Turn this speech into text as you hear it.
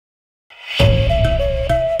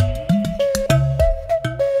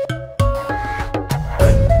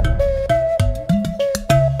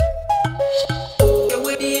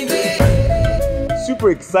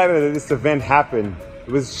super excited that this event happened.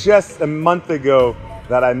 It was just a month ago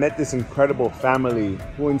that I met this incredible family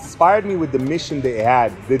who inspired me with the mission they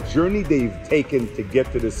had, the journey they've taken to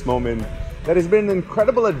get to this moment. That has been an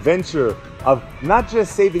incredible adventure of not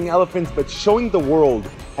just saving elephants, but showing the world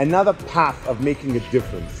another path of making a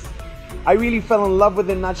difference. I really fell in love with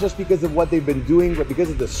it, not just because of what they've been doing, but because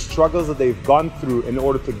of the struggles that they've gone through in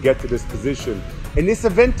order to get to this position. And this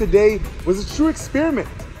event today was a true experiment.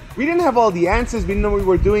 We didn't have all the answers, we didn't know what we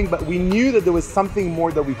were doing, but we knew that there was something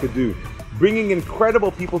more that we could do. Bringing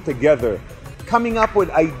incredible people together, coming up with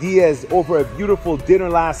ideas over a beautiful dinner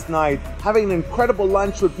last night, having an incredible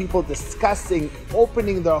lunch with people discussing,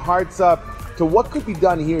 opening their hearts up to what could be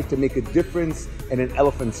done here to make a difference in an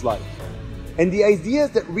elephant's life. And the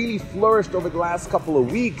ideas that really flourished over the last couple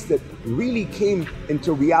of weeks that really came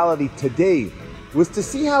into reality today was to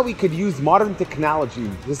see how we could use modern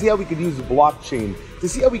technology, to see how we could use blockchain, to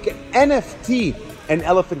see how we can NFT an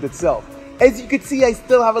elephant itself. As you can see, I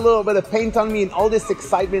still have a little bit of paint on me and all this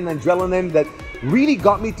excitement and adrenaline that really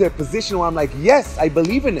got me to a position where I'm like, yes, I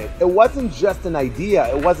believe in it. It wasn't just an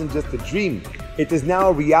idea, it wasn't just a dream. It is now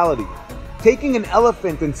a reality. Taking an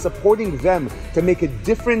elephant and supporting them to make a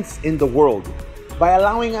difference in the world by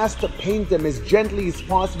allowing us to paint them as gently as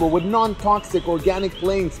possible with non-toxic organic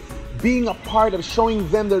paints, being a part of showing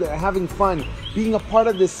them that they're having fun, being a part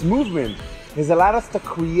of this movement has allowed us to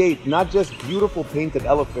create not just beautiful painted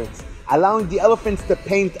elephants, allowing the elephants to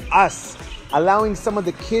paint us, allowing some of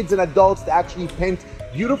the kids and adults to actually paint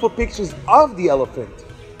beautiful pictures of the elephant.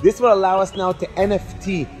 This will allow us now to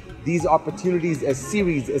NFT these opportunities as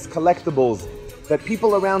series, as collectibles, that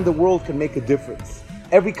people around the world can make a difference.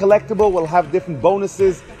 Every collectible will have different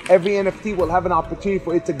bonuses, every NFT will have an opportunity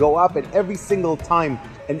for it to go up, and every single time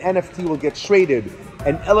an NFT will get traded,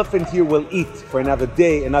 an elephant here will eat for another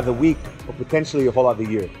day, another week, or potentially a whole other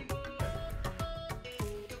year.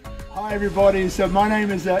 Hi everybody, so my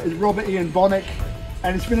name is Robert Ian Bonnick,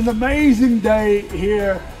 and it's been an amazing day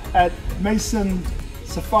here at Mason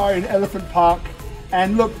Safari and Elephant Park.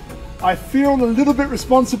 And look, I feel a little bit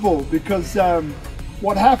responsible because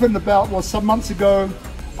what happened was some months ago,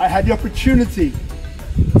 I had the opportunity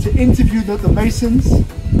to interview the Masons,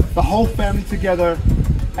 the whole family together,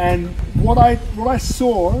 and what I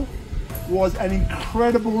saw was an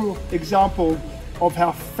incredible example of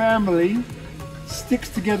how family sticks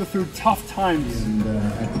together through tough times. And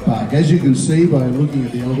at the park, as you can see by looking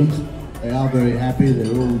at the elephants, they are very happy.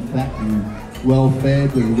 They're all fat and well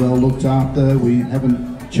fed and well looked after. We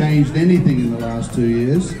haven't changed anything in the last 2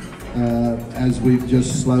 years, as we've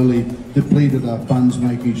just slowly depleted our funds,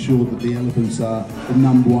 making sure that the elephants are the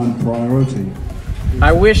 #1 priority.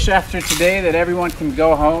 I wish after today that everyone can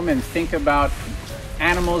go home and think about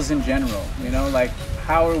animals in general, you know, like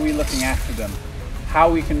how are we looking after them, how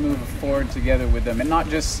we can move forward together with them and not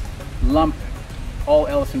just lump all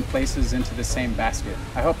elephant places into the same basket.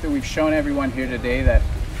 I hope that we've shown everyone here today that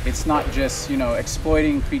it's not just, you know,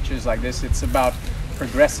 exploiting creatures like this, it's about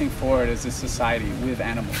progressing forward as a society with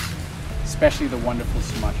animals, especially the wonderful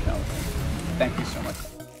Sumatran elephant. Thank you so much.